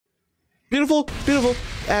Beautiful, beautiful.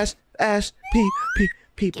 Ass,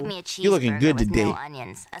 people. Give me a cheeseburger You're looking good with today. no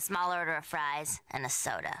onions, a small order of fries, and a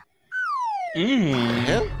soda.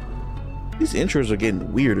 Hell? These intros are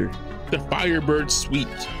getting weirder. The Firebird Suite.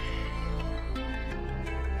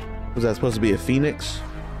 Was that supposed to be a phoenix?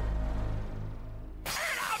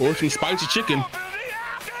 Or some spicy chicken.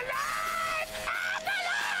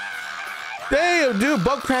 Damn, dude,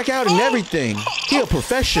 butt crack out and everything. He a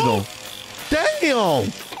professional. Damn.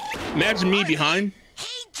 Imagine me behind. Hey,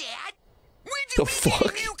 Dad. When did The we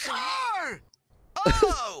fuck? get a new car?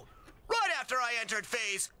 Oh, right after I entered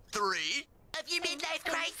phase 3 of your midlife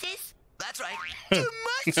crisis. That's right. The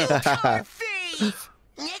muscle car phase.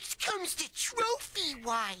 Next comes the trophy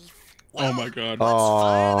wife. Oh my god. Let's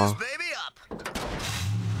fire this baby up.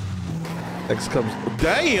 Next comes.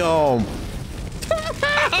 Damn.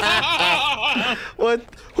 What?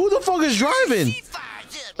 Who the fuck is driving? She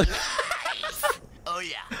fires up nice. Oh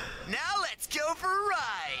yeah. Now let's go for a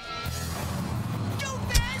ride. Go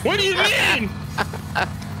fast. What do you mean?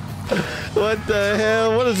 What the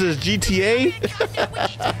hell? What is this, GTA?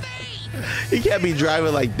 You can't be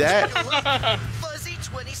driving like that. Fuzzy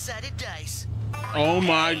 20-sided dice. Oh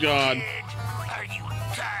my god. Are you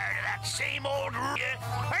tired of that same old? Are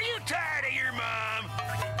you tired of your mom?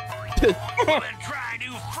 Well, then try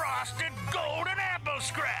new frosted golden apple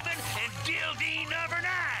scrapping and Dildine number 9.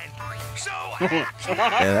 So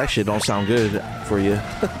Yeah, that shit don't sound good for you.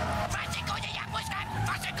 frosted golden apple scrap,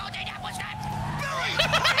 frosted golden apple scrap. Billy,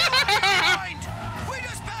 we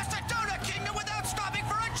just passed the Donut Kingdom without stopping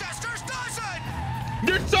for a Chester's dozen.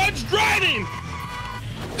 Your son's driving.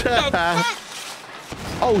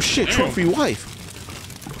 Oh shit, trophy wife.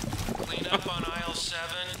 Clean up on aisle 7.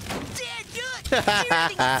 Dad, look!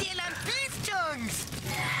 Everything is still on beef tongues.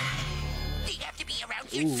 They have to be around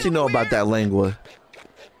here She know about that lengua.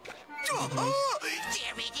 Oh,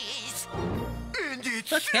 there it is. And it's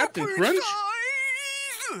That's Captain super Crunch.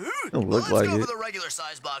 size. Don't look Let's like go it. for the regular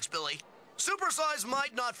size box, Billy. Super size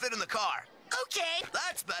might not fit in the car. Okay.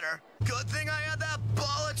 That's better. Good thing I had that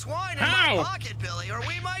ball of twine in How? my pocket, Billy, or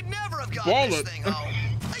we might never have gotten Wallet. this thing home.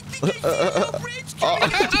 I think I see a bridge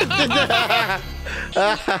coming out.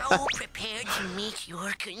 Now prepared to meet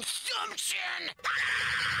your consumption.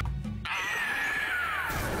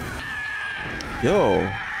 Yo.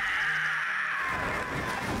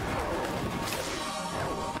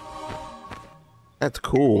 That's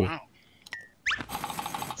cool. Wow.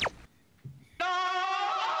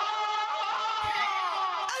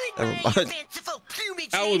 Never mind. Fanciful plumage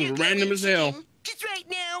That was later random coming as hell. soon. 'Cause right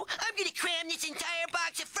now, I'm gonna cram this entire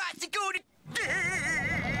box of frosted golden.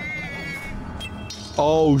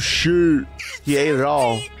 Oh shit. He ate it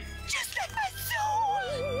all. Just like my soul.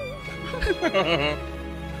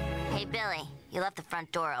 Hey, Billy, you left the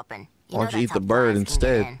front door open. You Why know don't you that's eat the how bird flies can get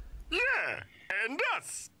instead? in. Yeah, and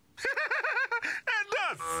us. And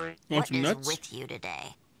us. Want What some is nuts? with you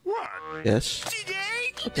today? What? Yes.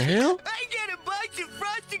 Today, What the hell? I got a box of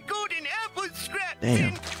frosted golden apple scraps.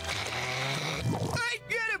 Damn. I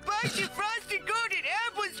got a box of frosted golden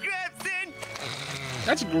apple scraps in.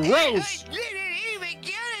 That's I gross. didn't even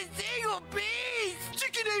get a single piece.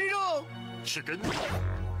 Chicken ate it all. Chicken?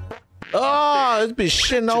 Oh, it's been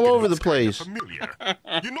shitting all Chicken over the looks kinda place. Familiar.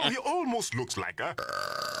 You know, he almost looks like a...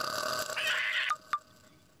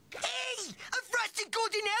 Hey, a frosted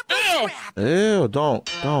golden apple Ew. scrap. Ew, don't.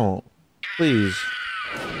 Please.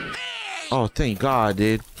 Hey, Oh, thank God,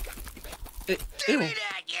 dude. give Ew. me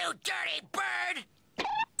that, you dirty bird.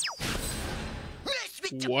 Mess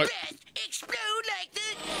with the What? best. Explode like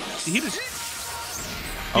this. He just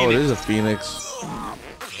Oh, it is a phoenix.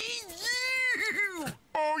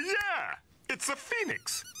 Oh, yeah. It's a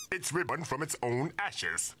phoenix. It's ribbon from its own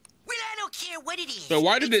ashes. Well, I don't care what it is. So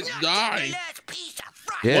why did It's it not die? the last piece of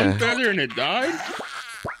frosted Yeah. one feather and it died.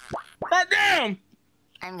 God damn.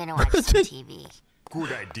 I'm gonna watch some TV.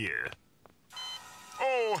 Good idea.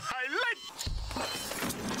 Oh, I like...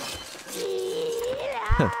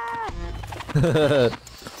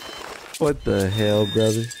 What the hell,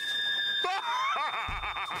 brother?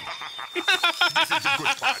 This is the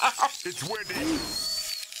good part. It's where they...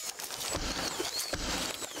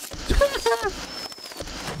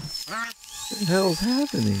 What the hell's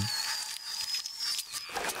happening?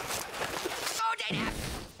 Hold it up.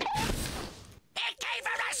 It came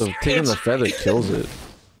from the So cereal taking the feather kills it.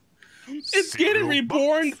 It's getting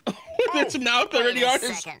reborn with its mouth already Wait a on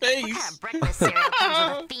its second. What kind face. of breakfast cereal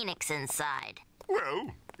comes with a phoenix inside?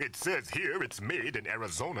 Well, it says here it's made in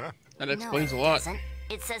Arizona. That explains no, a it lot. doesn't.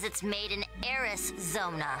 It says it's made in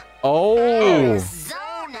Arizona. Oh.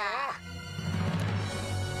 Zona.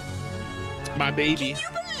 My baby. You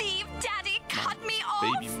believe Daddy cut me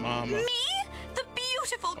off? Baby mom. mama. Me? The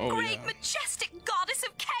beautiful, great, yeah. majestic goddess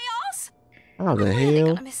of chaos? How the I'm really hell?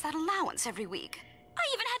 gonna miss that allowance every week. I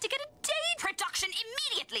even had to get a day production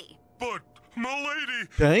immediately. But, milady,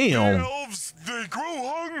 Damn. the elves, they grow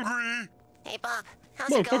hungry. Hey, Bob. How's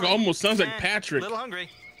it Motherfucker going? almost sounds like Patrick. Little hungry.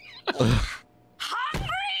 Hungry?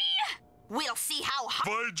 We'll see how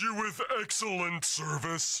Provide you with excellent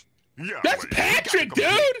service. Yeah, That's lady, Patrick, you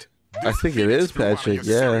gotta complete dude. I think it is through out of Patrick, your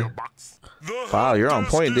cereal yeah. box. The Wow, you're on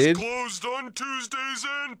help point, desk is dude. Closed on Tuesdays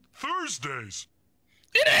and Thursdays.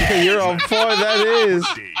 You're on point. That is.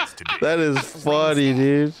 Days today. That is funny,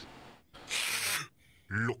 dude.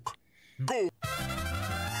 Look, go.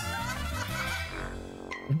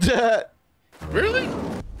 Really?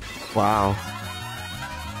 Wow.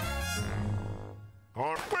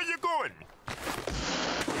 Or where you going?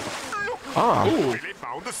 Look, Oh. Ooh. really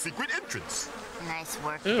found the secret entrance. Nice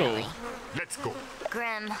work, Ew. Billy. Let's go.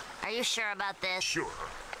 Grim, are you sure about this? Sure.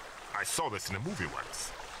 I saw this in a movie once.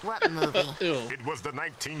 What movie? Ew. It was the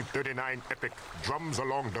 1939 epic Drums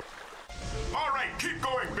Along the... All right, keep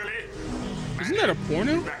going, Billy. Isn't that a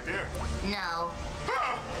porno? Back there. No.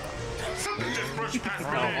 Ah! Something just brushed past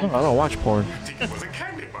Oh, Billy. I don't watch porn. I think it was a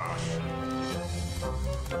candy bar.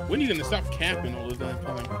 When are you gonna stop capping all the time?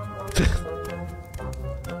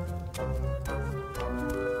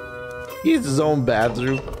 He has his own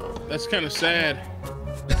bathroom. That's kind of sad.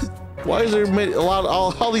 Why is there a lot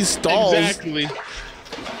of all these stalls? Exactly.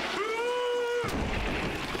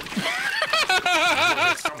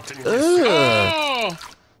 Something Ugh. Oh.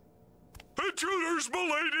 Intruders,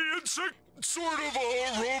 milady, insect sort of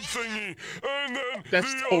a robe thingy, and then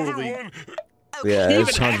That's the totally- other one. Yeah, He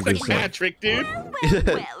it's even acts like 100%. Patrick, dude.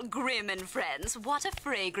 Well, Grim and friends, what a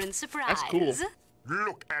fragrant surprise. That's cool.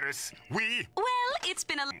 Look, Eris, we. Well, it's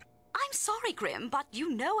been a... I'm sorry, Grim, but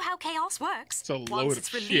you know how chaos works. It's a load Once of it's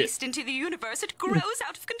shit. released into the universe, it grows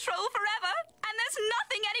out of control forever. And there's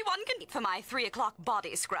nothing anyone can... For my 3 o'clock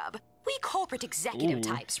body scrub. We corporate executive Ooh.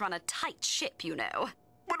 types run a tight ship, you know.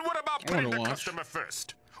 But what about I wanna putting the watch. customer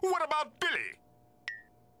first? What about Billy?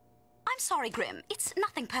 I'm sorry, Grim. It's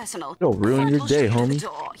nothing personal. You'll ruin Thud your will day, show you to the homie.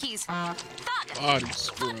 door. He's... Thud! Body Thud,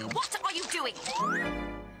 scrub. what are you doing?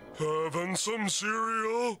 Having some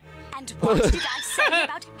cereal? And what did I say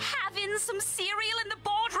about having some cereal in the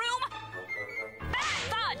boardroom?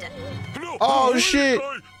 Thud! No. Oh, wait, shit.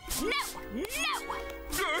 No! No!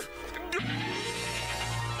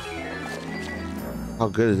 How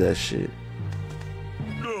good is that shit?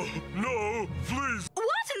 No, no, please. What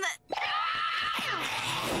in the...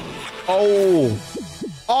 Oh.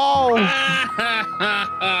 Oh.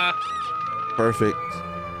 Perfect.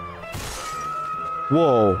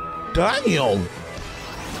 Whoa. Damn.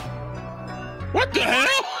 What the hell?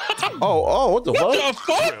 Oh, what the What fuck?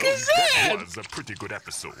 the fuck is that? was a pretty good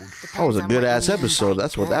episode. That was a good ass episode.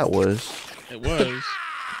 That's what that was. It was.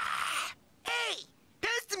 Hey,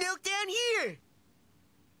 pass the milk down here.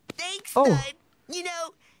 Thanks, Oh. bud. You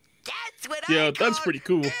know, that's what I Yeah, call that's pretty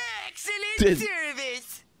cool. excellent Did-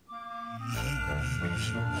 service.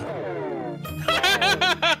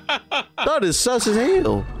 That is sus as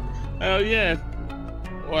hell. Hell yeah.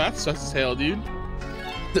 Well, that's sus as hell, dude.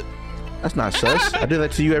 That's not sus. I do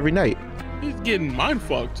that to you every night. He's getting mind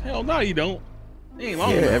fucked. Hell no, you don't. It ain't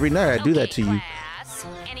long Yeah, enough. every night I do that to you. Class,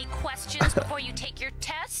 any questions before you take your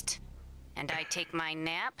test? And I take my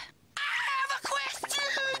nap? I have a question.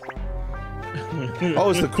 Oh,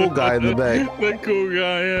 it's the cool guy in the back. The cool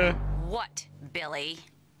guy, yeah. What, Billy?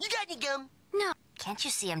 You got any gum? No. Can't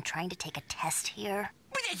you see I'm trying to take a test here?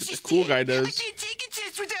 But that's just cool it. guy I does. can't take a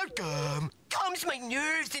test without gum. Calms my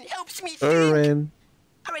nerves and helps me think. Erwin.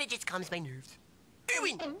 All right, it just calms my nerves.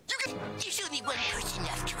 Erwin, there's only one person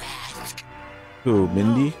left to ask. Who,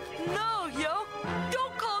 Mindy? No, yo!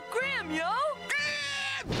 Don't call Grim, yo!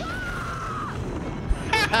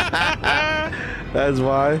 That's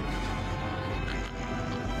why.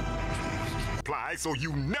 Apply so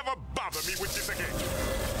you never bother me with this again.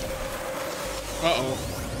 Uh-oh.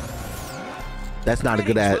 That's not a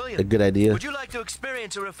good Greetings, William. idea. Would you like to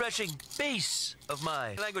experience a refreshing base of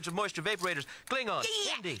my language of moisture vaporators, Klingon,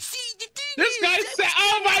 Mandy? See, the thing This is, guy said,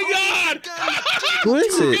 "Oh my God!" Who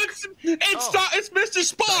is it? It's Mr.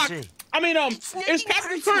 Spock. see. I mean, It's it's nothing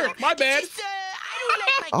Captain personal. Kirk. My bad. It's just, I don't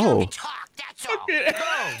like my Oh. gum to talk, that's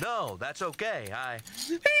all. No, that's okay.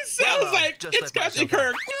 He sounds Well, like just it's let Captain myself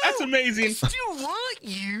Kirk. That's amazing. I still want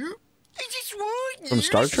you. I just want you. From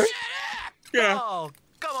Star Trek? Shut up. Yeah. Oh,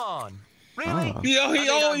 come on. Really? Ah. He I think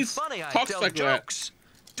I'm always funny. I talks tell like that. jokes.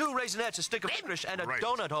 2 Raisinets, a stick of licorice, and a Right.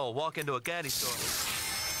 donut hole walk into a candy store.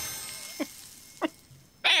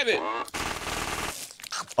 Damn it.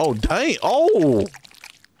 Oh, dang. Oh.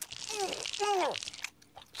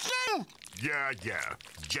 Shut Yeah.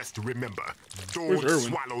 Just remember, Where's don't Irwin?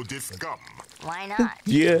 swallow this gum. Why not?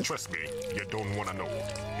 Yeah. Trust me, you don't want to know.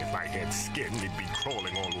 If I had skin, it'd be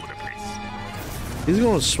crawling all over the place. He's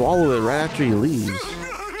gonna swallow it right after he leaves.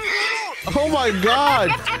 Oh my god!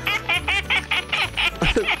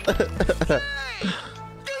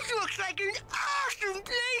 This looks like an awesome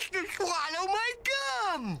place to swallow my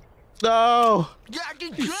gum. No!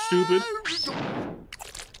 You stupid.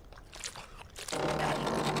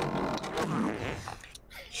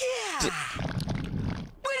 Yeah.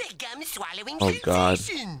 What a gum swallowing Oh, God.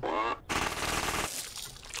 sensation.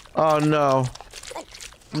 Oh no.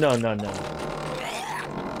 No.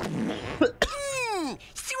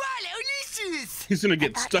 Swallow-licious. He's gonna I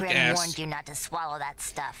get thought stuck Grim ass. warned you not to swallow that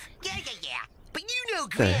stuff. Yeah. But you know,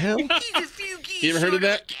 The Grim. hell? He's a fluky You ever heard of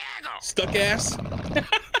sort that? gaggle. Stuck ass?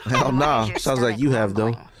 Hell nah. Your Sounds like stomach you have though.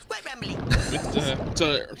 rumbling. What rumbling?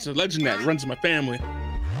 It's a legend that runs in my family.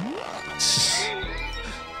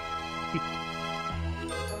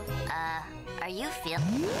 Are you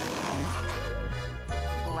feeling?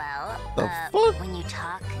 Well, The fuck? when you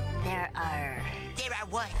talk, there are. There are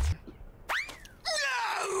what?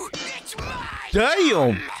 No! That's mine!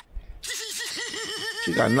 Damn!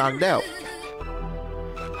 She got knocked out.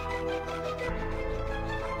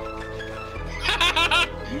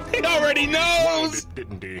 He already knows.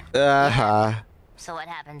 Didn't he? So what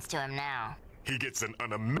happens to him now? He gets an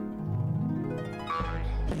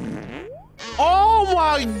Oh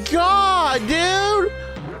my god, dude!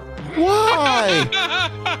 Why?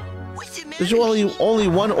 What's the matter? There's only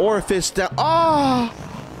one orifice that. Oh!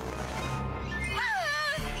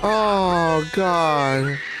 Oh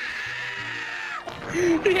god.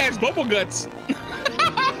 He has bubble guts.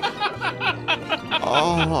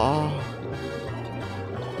 Oh.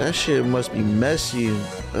 That shit must be messy.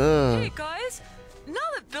 Hey guys, now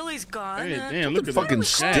that Billy's gone, Hey, damn, look at fucking that.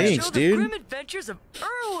 stinks, show dude. the grim adventures of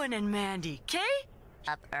Irwin and Mandy, okay?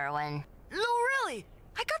 Up, Irwin. No, really.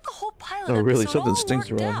 I got the whole pilot Oh, really? episode Something all stinks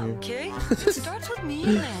worked around out, here. okay? It starts with me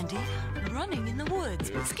and Mandy running in the woods,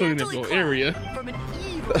 Cleaning up scantily your clad area. from an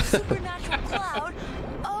evil supernatural cloud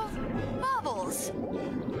of bubbles.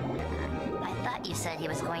 I thought you said he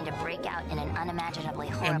was going to break out in an unimaginably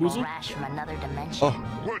horrible Bamboozled? rash from another dimension.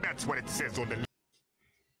 Oh. Well, that's what it says on the.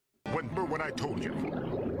 Remember what I told you.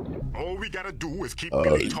 All we gotta do is keep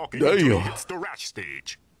Billy talking until he damn. hits the rash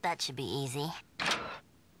stage. That should be easy.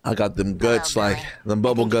 I got them guts Well, like Billy, them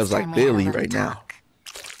bubble I think guts it's like time we have a Billy little right now. talk.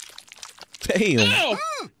 Damn. Ow!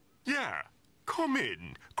 Yeah, come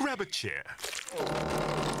in. Grab a chair.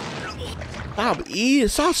 Stop eating.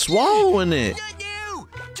 Stop swallowing it. Not now!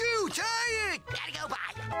 Too tired! Gotta go by.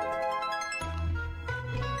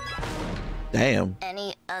 Damn.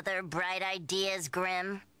 Any other bright ideas,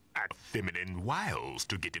 Grim? Act feminine wiles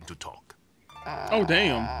to get him to talk. Oh,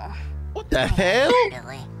 damn. What the hell?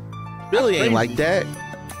 Billy. Billy ain't crazy. like that.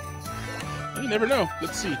 You never know.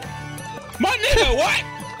 Let's see. My nigga, what?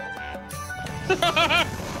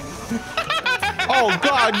 Oh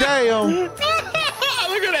god damn.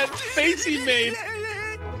 Look at that face he made.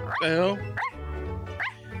 The hell?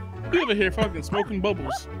 You over here fucking smoking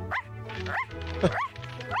bubbles.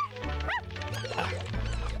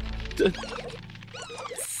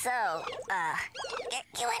 So, get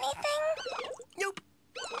you anything? Nope.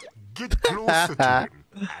 Get closer to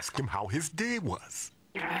him. Ask him how his day was.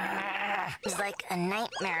 It was like a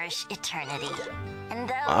nightmarish eternity. And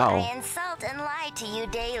though Wow. I insult and lie to you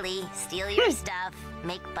daily, steal your stuff,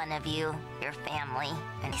 make fun of you, your family,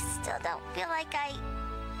 and I still don't feel like I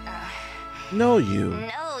Know you.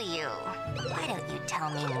 know you. Why don't you tell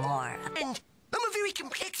me more? And I'm a very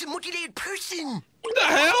complex and multi-layered person. What the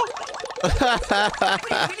hell?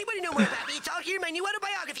 But if you really want to know more about me, it's all here in my new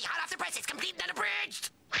autobiography, hot off the press. It's complete and unabridged.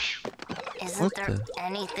 Isn't What there the-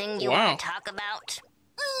 anything you Wow. want to talk about?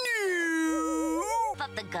 No. Give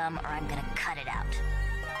up the gum or I'm gonna cut it out.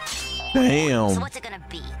 Damn. So what's it gonna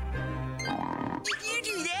be? If you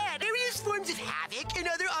do that, various forms of havoc and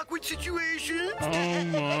other awkward situations. Oh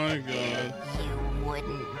my god. You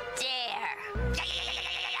wouldn't dare.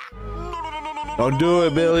 Don't do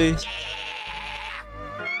it, Billy.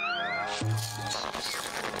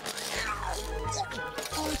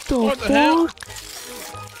 What the hell?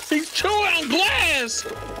 He's chewing on glass!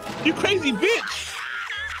 You crazy bitch!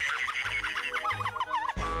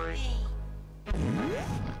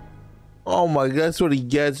 Oh my god, that's what he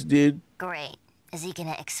gets, dude. Great. Is he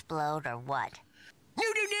gonna explode or what?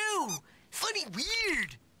 No. Funny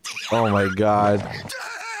weird. Oh my god.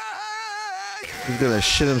 He's gonna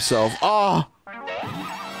shit himself. Oh!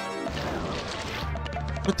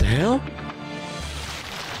 What the hell?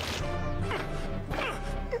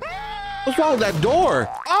 What's wrong with that door?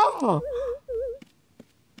 Oh!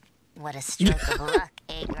 What a stroke of luck,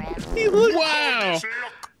 eh, Graham? Wow.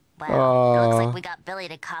 Well, it looks like we got Billy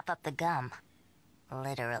to cough up the gum.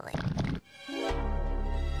 Literally.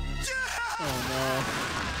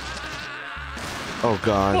 Oh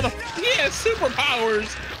God. He has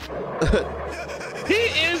superpowers. He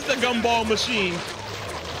is the gumball machine.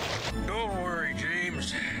 Don't worry,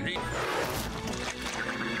 James.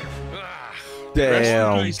 Damn.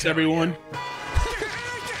 Rest in peace, everyone.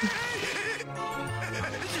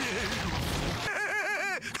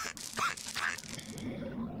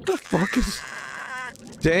 The fuck is?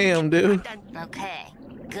 Damn, dude. Okay,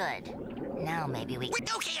 good. Now maybe we.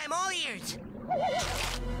 Okay, I'm all ears.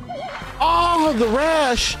 Oh, the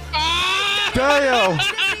rash. Damn.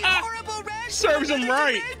 Serves him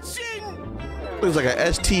right. Looks like a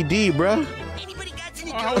STD, bro.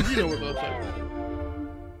 How would you know what that like?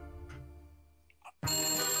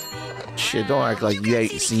 Shit, don't act like you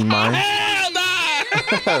ain't seen mine. Hell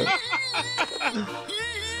no!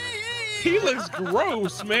 He looks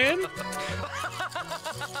gross, man.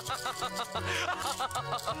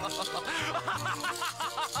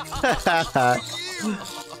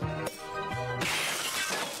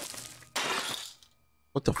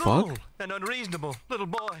 What the fuck? An unreasonable little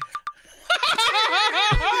boy.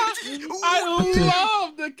 I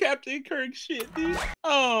love the Captain Kirk shit, dude.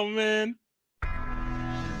 Oh man.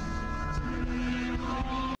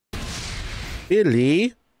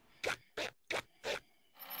 Billy.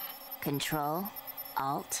 Control,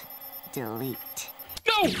 Alt, Delete.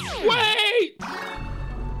 No, wait!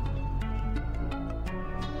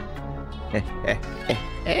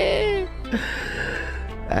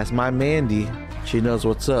 That's my Mandy. She knows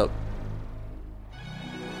what's up.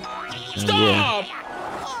 Stop! Yeah.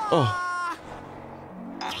 Oh.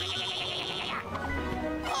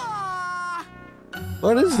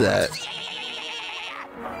 What is that?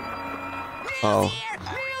 Oh.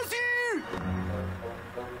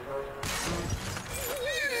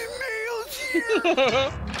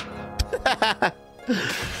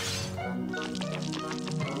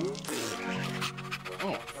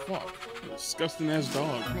 Oh, fuck. Disgusting ass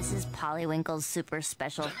dog. Mrs. Pollywinkle's super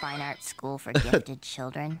special fine art school for gifted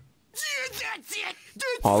children. That's it.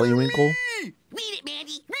 Pollywinkle? Read it,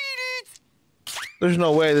 Mandy. Read it. There's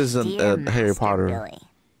no way this is Dear a Harry Master Potter. Billy,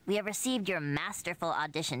 we have received your masterful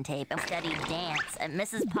audition tape and studied dance at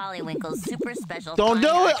Mrs. Pollywinkle's super special Don't fine do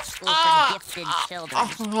art it. school for gifted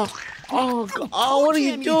children. Oh, what are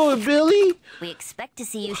you doing, Billy? We expect to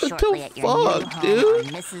see you What the shortly at your new fuck, home dude?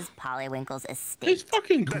 on Mrs. Pollywinkle's estate. He's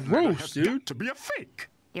fucking gross, dude. To be a fake.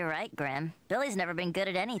 You're right, Grim. Billy's never been good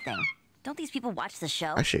at anything. Don't these people watch the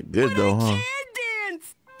show? That shit good though, huh?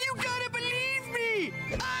 Dance. You gotta believe me.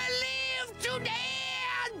 I live to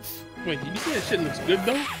dance. Wait, did you say that shit looks good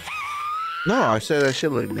though? No, I said that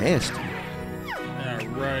shit look nasty. Yeah,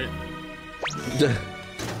 right.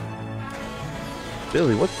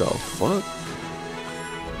 Billy, what the fuck?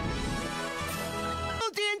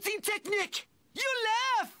 Dancing technique. You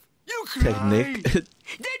laugh. You cry. Technique.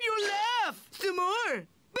 Then you laugh some more.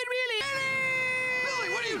 But really, Billy,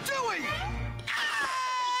 what are you doing?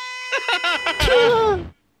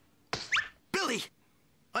 Billy,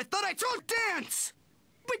 I thought I told dance.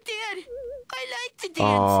 But Dad, I like to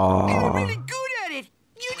dance. You're really good at it.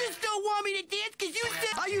 You just don't want me to dance because you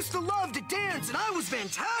said I used to love to dance and I was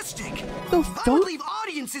fantastic. The I fuck? would leave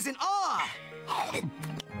audiences in awe.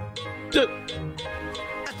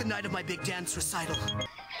 At the night of my big dance recital,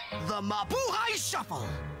 the Mabuhay Shuffle,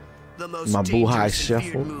 the most Mabuhay dangerous and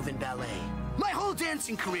feared Shuffle? move in ballet. My whole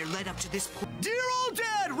dancing career led up to this point. Dear old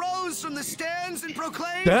Dad rose from the stands and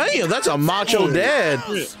proclaimed, Damn, that's a macho dad.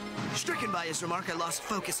 Stricken by his remark, I lost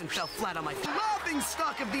focus and fell flat on my laughing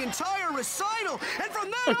stock of the entire recital. And from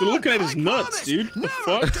there Like they're looking at his nuts, dude. The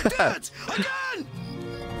fuck? to dance again.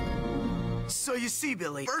 So you see,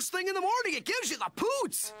 Billy, first thing in the morning, it gives you the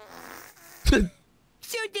poots.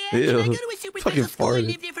 So, Dad, Ew, can I go to a super fucking special school and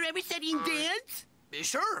farted. live there forever studying dance?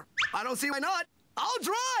 Sure. I don't see why not. I'll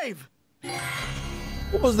drive.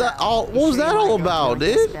 What was that all? What was that all about,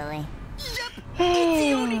 dude? Billy. Yep. It's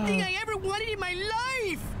the only thing I ever wanted in my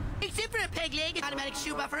life. Except for a peg leg, an automatic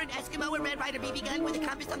shoe buffer, an Eskimo, a Red Ryder BB gun with a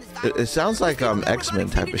compass on the stock. It sounds like X-Men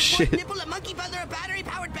type of shit. Nipple, a monkey butler, a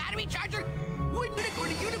battery-powered battery charger, wood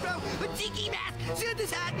unicorn, a unibrow, a tiki mask,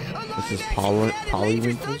 Santa's hat, a This is live-action cat, and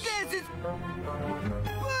laser Pollywinkle? sunglasses.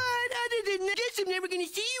 But other than that, I guess I'm never gonna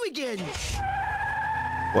see you again.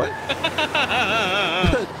 What?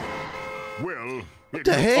 Well, What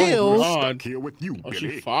the hell? God. Here with you, Oh,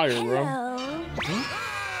 Billy. she fire, bro. Hello.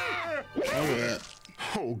 Look at that.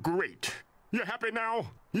 Oh, great. You happy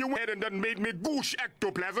now? You went and done made me goosh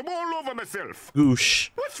ectoplasm all over myself. Goosh.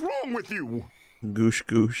 What's wrong with you? Goosh,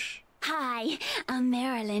 goosh. Hi, I'm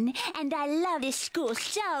Marilyn, and I love this school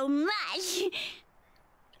so much.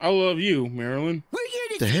 I love you, Marilyn. We're here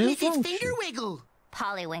to The see hell Mrs. wrong Fingerwiggle.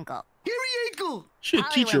 Pollywinkle. Harry She's a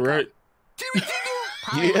teacher, right? Terry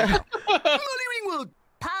Tingle. Yeah. Molly Ringwald.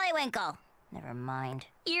 Pollywinkle. Never mind.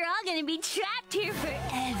 You're all gonna be trapped here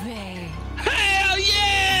forever. Hell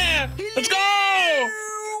yeah! Let's go!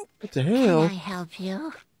 What the hell? Can I help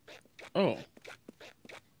you? Oh.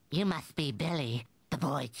 You must be Billy, the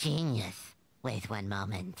boy genius. Wait one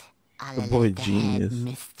moment. I'll The boy alert the genius. head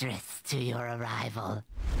mistress to your arrival.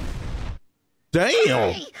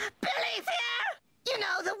 Damn. Billy's here! You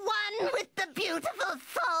know, the one with the beautiful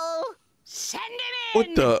soul. Send him in.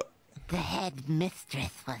 What the? The head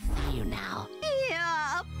mistress will see you now.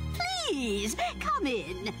 Yeah, please come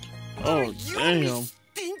in. Oh, damn.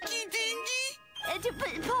 Stinky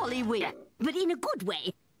dingy. Pollywinkle, but in a good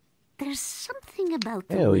way. There's something about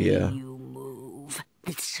the Hell way yeah. you move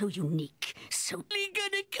that's so unique, so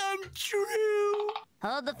Gonna come true.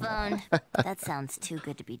 Hold the phone. That sounds too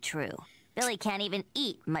good to be true. Billy can't even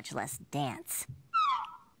eat, much less dance.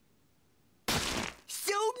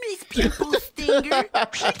 So, Miss Pimple Stinger, where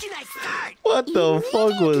can I start? What the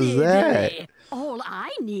fuck was that? all I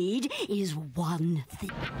need is one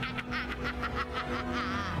thing.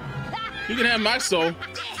 You can have my soul.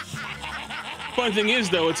 Funny thing is,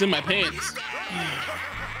 though, it's in my pants.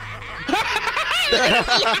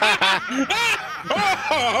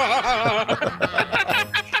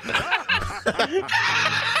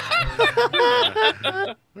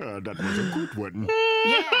 That was a good one.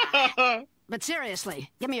 Yeah. But seriously,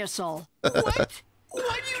 give me your soul. What?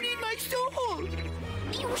 Why do you need my soul?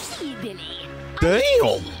 You see, Billy.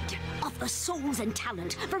 Damn. Of the souls and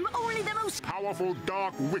talent from only the most Powerful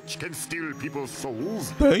dark witch can steal people's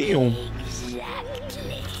souls. Damn.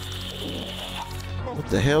 exactly. What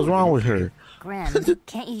the hell's wrong with her? Grim,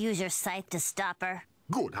 can't you use your scythe to stop her?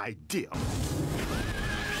 Good idea.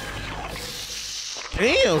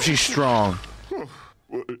 Damn, she's strong.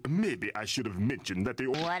 Well, maybe I should have mentioned that they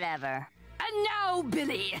all... Whatever. And now,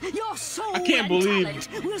 Billy, your soul I can't and believe-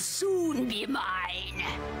 talent will soon be mine.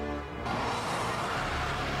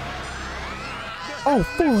 Oh,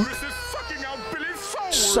 fuck. This is sucking out Billy's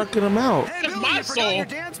soul. Sucking him out. Hey, That's Billy, my you forgot soul. your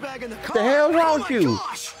dance bag in the car. The hell's wrong Oh with my you?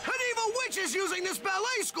 Gosh! An evil witch is using this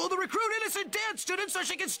ballet school to recruit innocent dance students so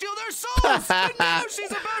she can steal their souls. And now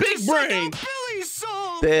she's about Big to brain. suck out Billy's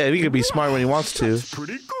soul. Damn, he could be smart when he wants to. That's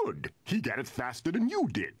pretty good. He got it faster than you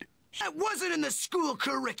did. That wasn't in the school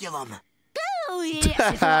curriculum. Oh, yes,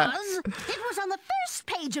 it was. It was on the first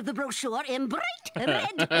page of the brochure in bright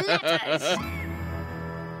red letters.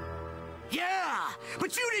 Yeah,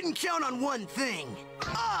 but you didn't count on one thing.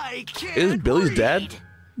 I can't Is Billy's read. dad?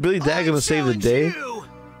 Billy's dad gonna save the challenge day? you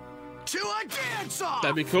to a dance-off.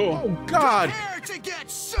 That'd be cool. Oh, God. Prepare to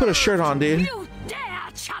get Put a shirt on, dude. You dare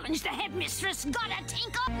challenge the headmistress, gotta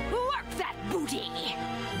tinkle? Work that booty.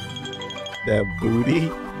 That booty.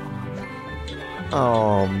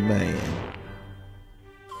 Oh, man.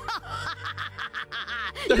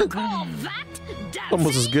 You call that dancing?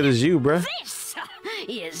 Almost as good as you, bruh. This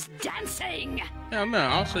is dancing. Hell no,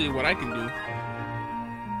 I'll show you what I can do.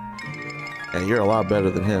 Hey, you're a lot better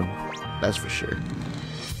than him. That's for sure.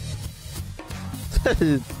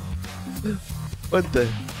 What the?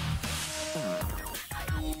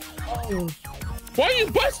 Why are you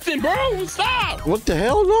busting, bro? Stop! What the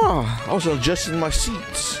hell? No, I was adjusting my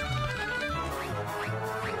seats.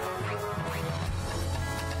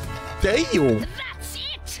 Damn. That's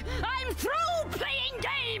it. I'm through playing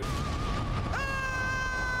games.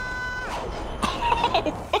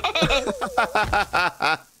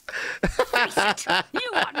 Face it,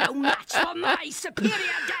 you are no match for my superior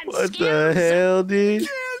dance What skills. the hell, dude?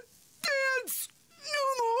 Can't dance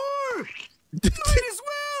no more. Might as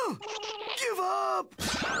well give up.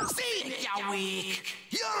 See it, you weak.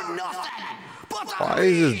 You're nothing but a Why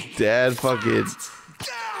is his dad fucking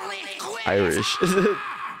darling quit. Irish?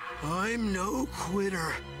 I'm no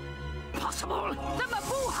quitter. Possible. The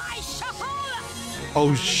Mabuhay Shuffle.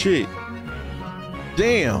 Oh shit!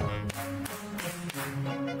 Damn!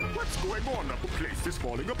 What's going on? The place is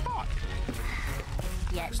falling apart.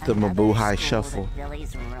 Yet the another Mabuhay school Shuffle. that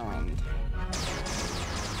Billy's ruined.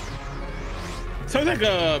 Sounds like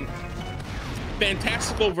a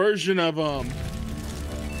fantastical version of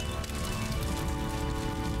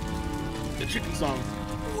the chicken song.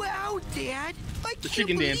 Wow, Dad. I The can't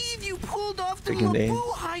chicken believe dance. you pulled off the Chicken dance.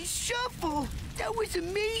 Mabuhay Shuffle. That was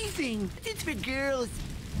amazing. It's for girls.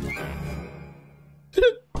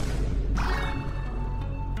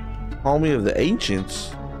 Homie of the ancients.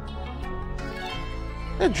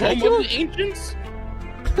 That Home of Dracula? the ancients?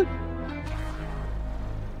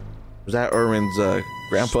 Was that Erwin's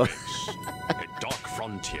grandpa? A dark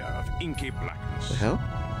frontier of inky blackness. The hell?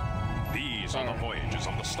 These are the voyages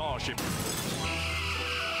of the starship.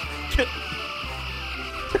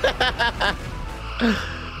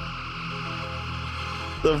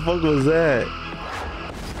 The fuck was that?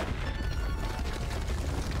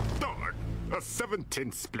 Darn, a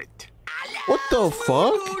 7-10 split. What the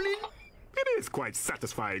fuck? It is quite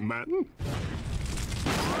satisfying, man.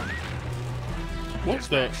 What's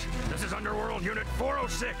that? This is Underworld Unit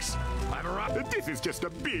 406. I've arrived. This is just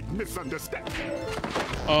a big misunderstanding. You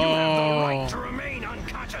have the right to remain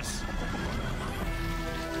unconscious.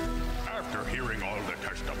 After hearing all the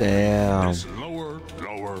testimony, Damn. this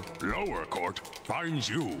lower court finds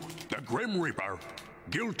you, the Grim Reaper,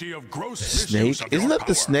 guilty of gross Snake? misuse of Isn't your that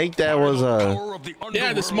the power. snake that was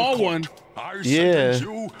Yeah, the small one. I Yeah. sentence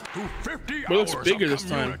you to 50 But it looks hours bigger of this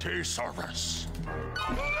time. community service.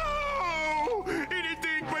 No!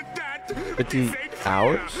 Anything but that! 50 This ain't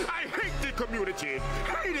hours? fair. I hate the community.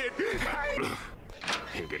 Hate it.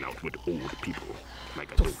 Hanging out with old people.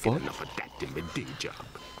 Like I don't fuck? get enough of that in my day job.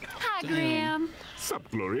 Hi, Graham. Sup,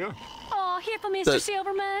 Gloria? Oh, here for Mr. The-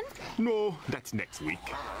 Silverman. No, that's next week.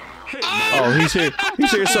 Hey, Oh, he's here.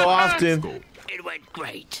 He's here so often. It went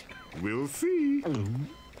great. We'll see.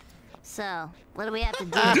 So, what do we have to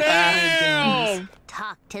do? Damn!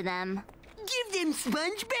 Talk to them. Give them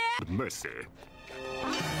SpongeBob. Mercy.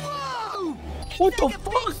 Whoa! What the Like a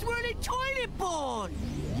fuck? face swirling toilet bowl.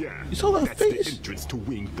 Yeah, You saw that that's face? the entrance to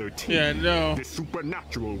Wing 13. Yeah, no. The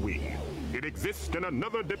supernatural wing. It exists in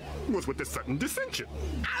another was with the sudden dissension.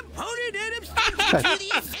 I'm putting an abstention to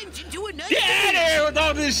the ascension to another. Get out of here with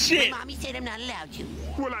all this shit! Mommy said I'm not allowed to.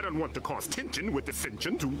 Well, I don't want to cause tension with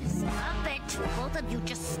dissension to... Stop it. Both of you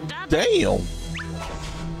just stop it. Damn.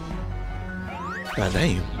 God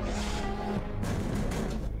damn.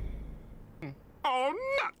 Oh,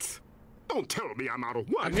 nuts! Don't tell me I'm out of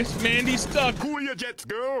I one. guess Mandy's stuck. Cool your jets,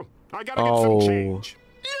 girl. I gotta get some change.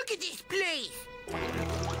 Look at this place.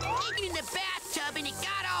 Even in the bathtub and it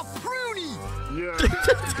got all pruny. Yeah,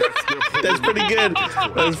 that's That's pretty good.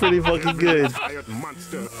 That's pretty fucking good. Tired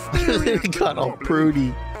monster. Got all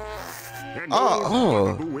prudy. And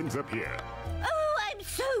Oh. who ends up here? Oh, I'm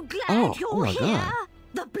so glad Oh, you're oh my here. God.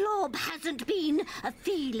 The blob hasn't been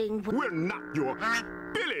feeling well. We're not your...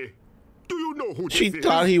 Billy! Do you know who She this is?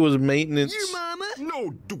 thought he was maintenance. Your mama?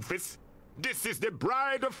 No, doofus. This is the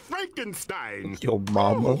bride of Frankenstein. Yo,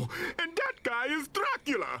 mama. Oh, and that guy is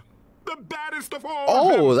Dracula. The baddest of all.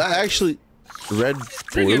 Oh, that vampires. actually... Red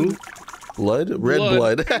blue? Blood? Red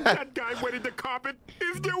blood. That guy wetting the carpet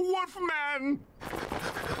is the Wolfman.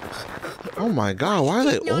 Oh my god, why are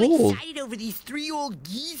they Getting all old? excited over these three old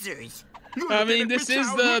geezers. I mean, this is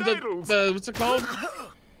the what's it called?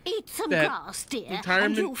 Eat some That grass, dear, and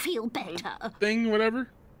retirement- you'll feel better. Thing, whatever.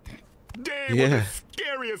 They were Yeah. the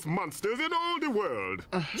scariest monsters in all the world.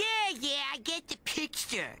 Yeah, I get the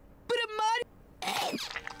picture. But a mod.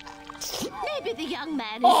 Maybe the young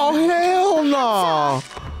man is Oh, right. hell no.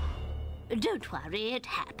 Don't worry, it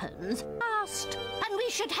happens. Fast. And we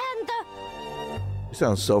should hand the... You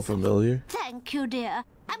sound so familiar. Thank you, dear.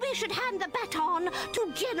 And we should hand the baton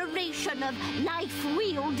to generation of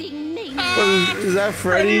knife-wielding ninjas. Is that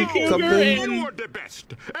Freddy Freddy something? Krueger. You are the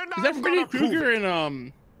best. And Is that I'm Freddy gonna prove Krueger it.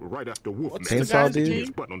 and Right after Wolfman. the Chainsaw guy's dude? name? His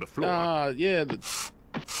butt on the floor. yeah,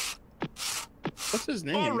 what's his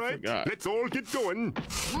name? all I right, forgot. let's all get going.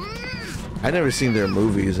 I never seen their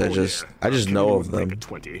movies. I just know of them.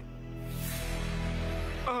 20.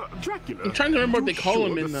 Dracula. I'm trying to remember what they you call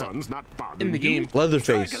him sure in the- sun's not In bothering the you? game.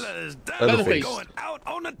 Leatherface. Dracula is Leatherface. definitely going out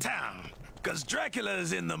on the town. Because Dracula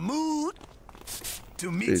is in the mood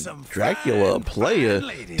to meet Dude, some Dracula a fine, player. fine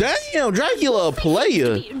ladies. Damn, Dracula a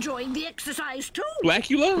player. Be enjoying the exercise, too.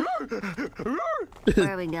 Blackula? Where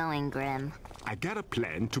are we going, Grim? I got a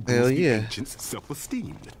plan to Hell boost the yeah. ancients'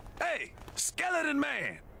 self-esteem. Hey, Skeleton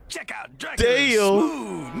Man, check out Dracula's Damn.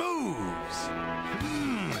 smooth moves.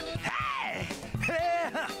 Hey.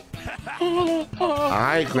 All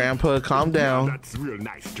right, Grandpa, calm down. That's real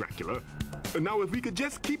nice, Dracula. Now, if we could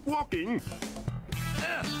just keep walking.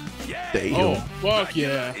 Yeah. Damn. Oh, fuck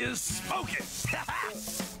yeah. Is smoking.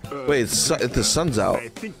 Wait, the sun's out. I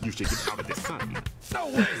think you should get out of the sun. No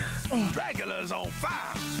way. Dracula's on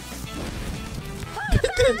fire.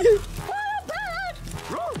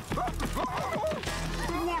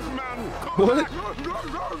 Wolfman, What?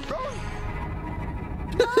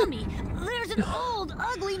 Mommy, there's an old,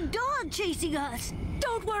 ugly dog chasing us.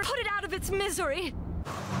 Don't worry, put it out of its misery.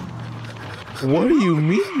 What do you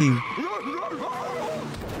mean?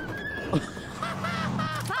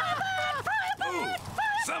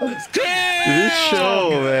 Something's This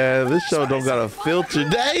show, man. This show don't got a filter.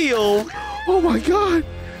 Damn. Oh my God.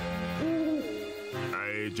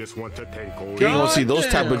 I just want to thank all You won't see those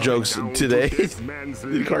type of jokes today.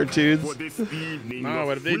 The cartoons. No,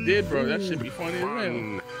 but if they did, bro, that should be funny as hell.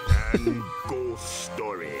 And ghost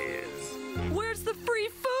stories. Where's the free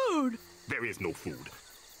food? There is no food.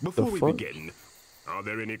 Before we begin, are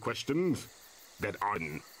there any questions? That are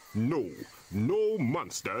no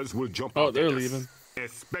monsters will jump out. Oh, they're at us. leaving.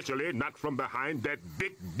 Especially not from behind that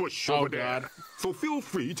big bush Oh, over there. God. So feel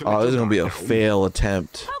free to. Oh, this is gonna be a down. fail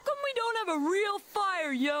attempt. How come we don't have a real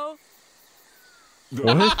fire, yo?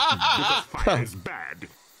 Because fire is bad.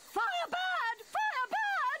 Fire bad!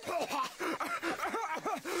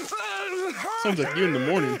 Sounds like you in the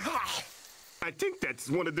morning. I think that's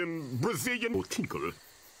one of them Brazilian tinkle.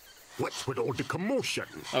 What's with all the commotion?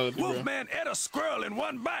 Wolfman ate a squirrel in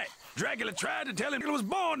one bite. Dracula tried to tell him he was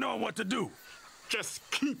born knowing what to do. Just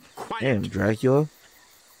keep quiet. Damn, Dracula.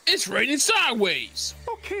 It's raining sideways.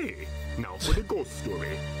 Okay, now for the ghost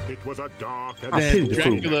story. It was a dark and Man,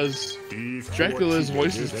 Dracula's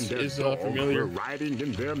voice is familiar. Riding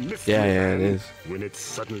in their Yeah, it is. When it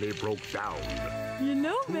suddenly broke down. You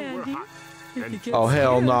know, Mandy, if you get Oh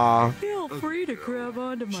hell scared, nah. feel free to grab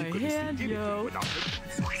onto my hand, yo.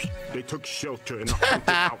 They took shelter in a haunted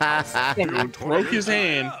outhouse. built on Broke an his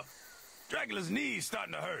hand. Dracula's knees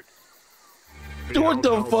starting to hurt. What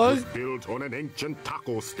the outhouse was fuck? built on an ancient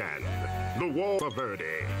taco stand. The walls are verde.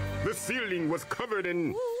 The ceiling was covered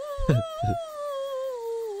in.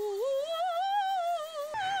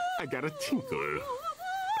 I got a tinkle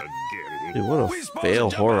again. Dude, what a fail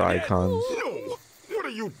horror icons. No, what are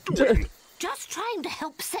you doing? Just trying to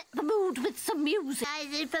help set the mood with some music.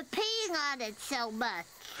 Guys, for peeing on it so much.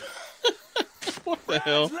 What the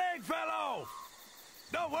hell? His leg fell off.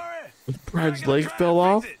 Don't worry. Brad's leg fell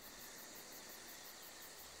off.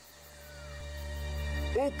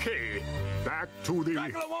 Okay, back to the.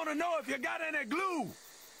 Dracula want to know if you got any glue.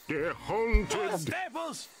 They're haunted.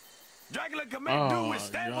 Staples. Dracula can make do Oh with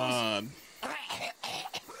staples. God.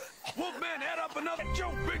 Wolfman head up another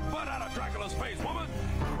joke big butt out of Dracula's face, woman.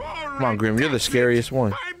 Come on, Grim, you're the scariest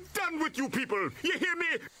one. I'm done with you people. You hear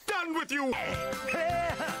me? Done with you.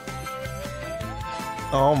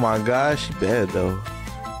 Oh my gosh, she bad though.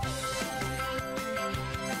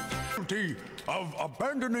 Guilty of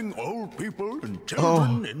abandoning old people and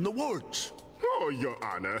children in the woods. Oh, Your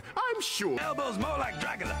Honor, I'm sure. Elbows more like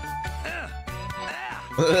Dracula.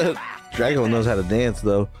 Dracula knows how to dance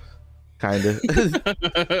though. Kinda.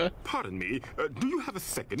 Pardon me, do you have a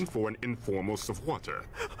second for an informal of water?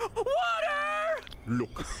 Water!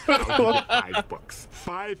 Look, I'll give you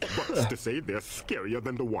 $5. $5 to say they're scarier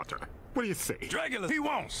than the water. What do you say? Dracula, he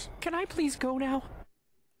wants. Can I please go now?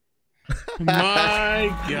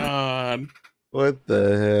 My God. What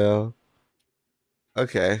the hell?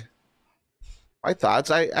 Okay. My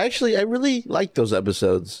thoughts. I really liked those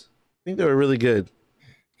episodes. I think they were really good.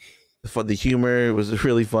 The humor was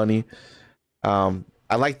really funny.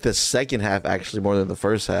 I liked the second half actually more than the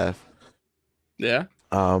first half. Yeah.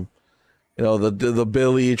 You know, the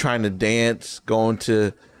Billy trying to dance, going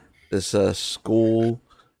to this school,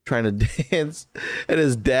 trying to dance, and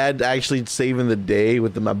his dad actually saving the day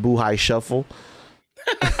with the Mabuhay shuffle.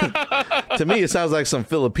 To me, it sounds like some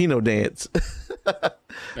Filipino dance.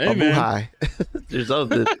 Hey, Mabuhay. There's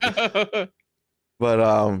other, but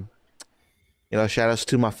you know, shout outs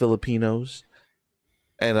to my Filipinos,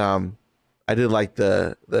 and I did like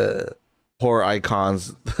the horror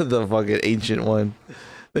icons, the fucking ancient one.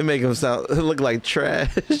 They make them look like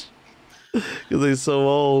trash because they're so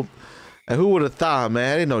old. And who would have thought,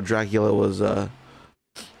 man? I didn't know Dracula was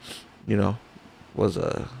you know, was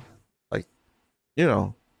like, you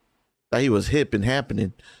know, that he was hip and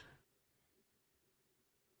happening.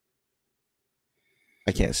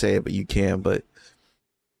 I can't say it, but you can. But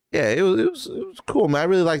yeah, it was cool, man. I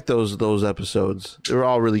really liked those episodes. They were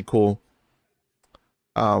all really cool.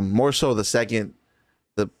 More so the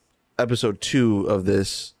episode 2 of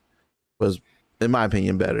this was, in my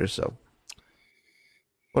opinion, better. So,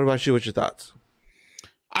 what about you? What's your thoughts?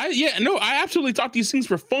 I absolutely thought these things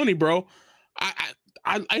were funny, bro.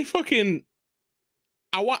 I fucking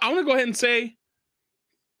I want to go ahead and say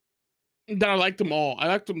that I liked them all. I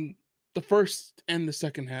liked them the first and the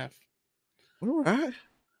second half. All right.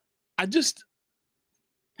 I just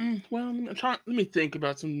let me think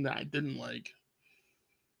about something that I didn't like.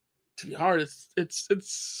 To be hard,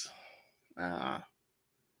 it's nah,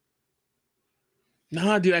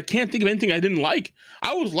 dude, I can't think of anything I didn't like.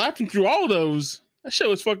 I was laughing through all those. That shit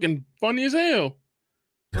was fucking funny as hell.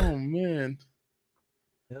 Oh man.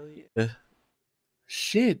 Hell yeah.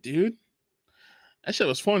 Shit, dude. That shit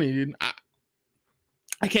was funny, dude.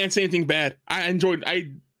 I can't say anything bad. I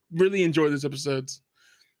really enjoyed these episodes.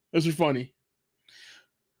 Those were funny.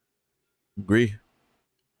 Agree.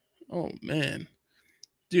 Oh man,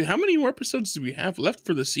 dude, how many more episodes do we have left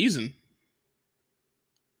for the season?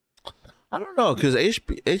 I don't know, because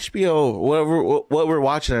HBO, what we're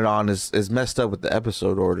watching it on is messed up with the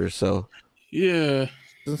episode order. So yeah,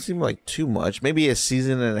 doesn't seem like too much. Maybe a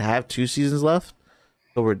season and a half, 2 seasons left,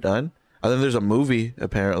 so we're done. And then there's a movie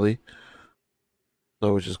apparently,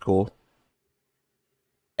 so which is cool.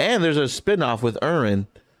 And there's a spinoff with Aaron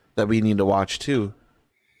that we need to watch too.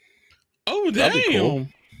 Oh damn, cool.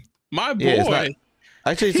 My boy! Yeah,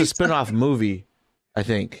 actually, it's a spinoff movie, I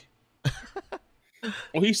think.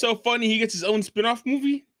 Oh, he's so funny. He gets his own spinoff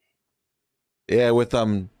movie. Yeah, with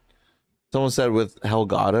someone said with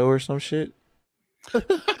Helgato or some shit.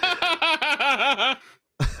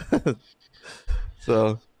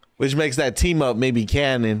 So, which makes that team up maybe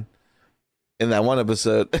canon in that one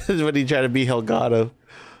episode when he tried to be Helgato.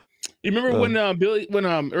 You remember when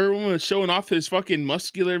everyone was showing off his fucking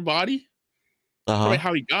muscular body? Probably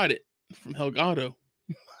how he got it from Helgato.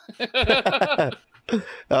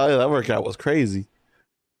 Oh yeah, that workout was crazy.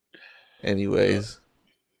 Anyways,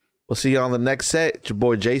 we'll see you on the next set. It's your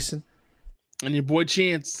boy Jason and your boy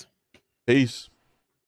Chance. Peace.